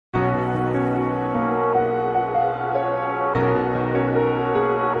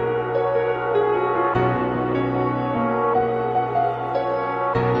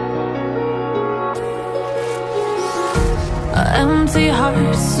empty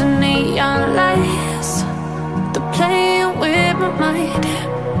hearts and neon lights. They're playing with my mind.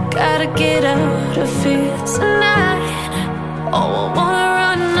 Gotta get out of here tonight. Oh, I wanna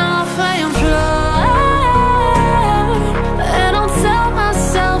run off and fly. And I'll tell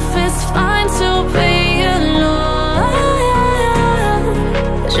myself it's fine to be alone,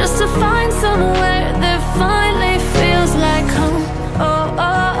 just to find somewhere that finally feels like home. Oh,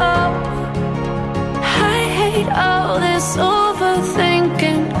 oh, oh. I hate all this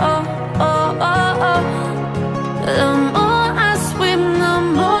overthinking. Oh, oh, oh, oh. The more I swim, the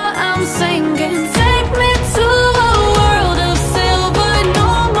more I'm sinking. Take me to a world of silver. No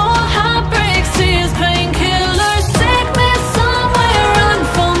more heartbreaks, tears, painkillers. Take me somewhere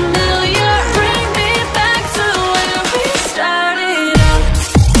unfamiliar. Bring me back to where we started out.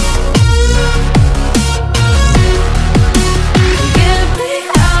 Get me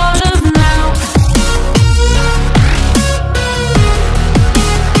out of now,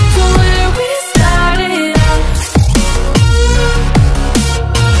 to where we started out.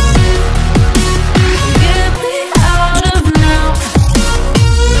 Get me out of now,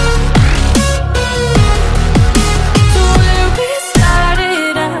 to where we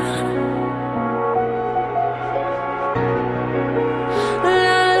started out.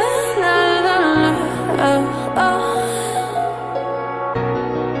 La la la la la, oh, oh.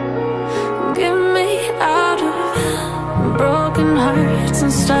 Get me out of broken hearts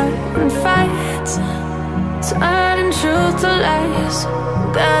and starting fights, turning truth to lies.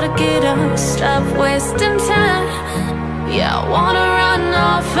 Gotta get up, stop wasting time. Yeah, I wanna run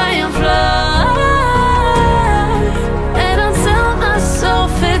off and fly. And I'll tell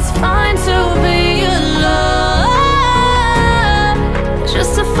myself it's fine to be alone,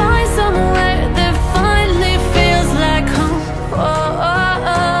 just to find somewhere that finally feels like home. Oh,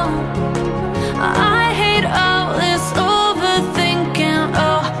 oh, oh. I hate all this overthinking.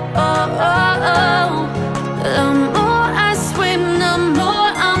 Oh, oh, oh, oh. The more I swim, the more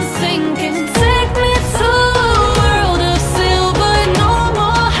I'm sinking. Take me to a world of silver. No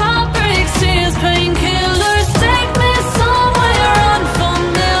more heartbreaks, tears, painkillers. Take me somewhere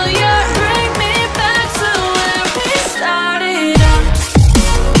unfamiliar. Bring me back to where we started out.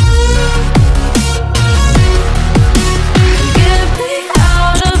 Get me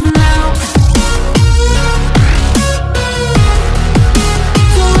out of now,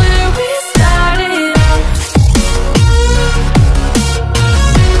 to where we started out.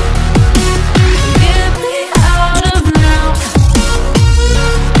 Get me out of now,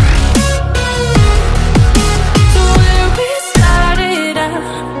 to where we started out.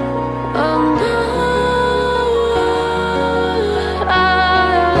 Oh no, oh,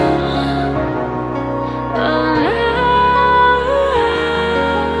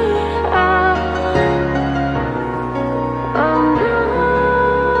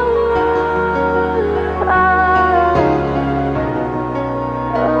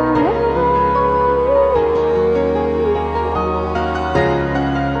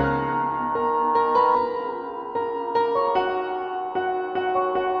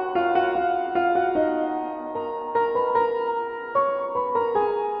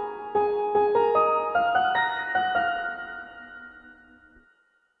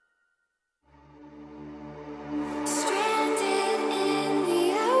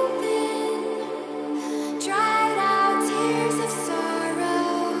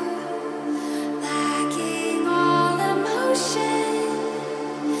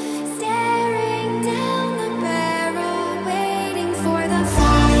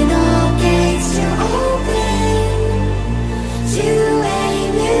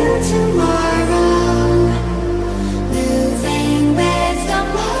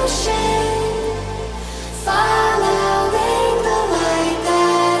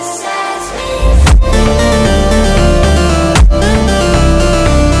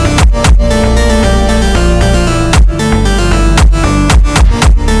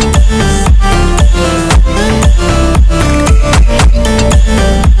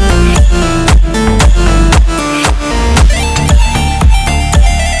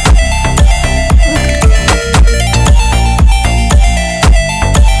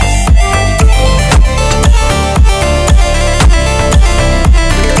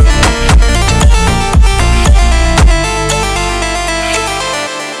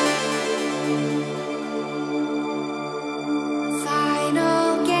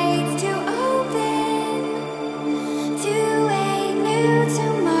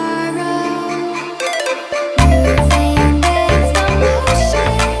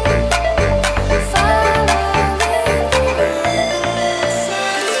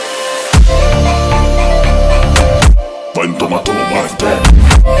 vai tomar, toma mais,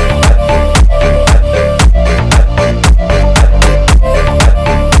 toma.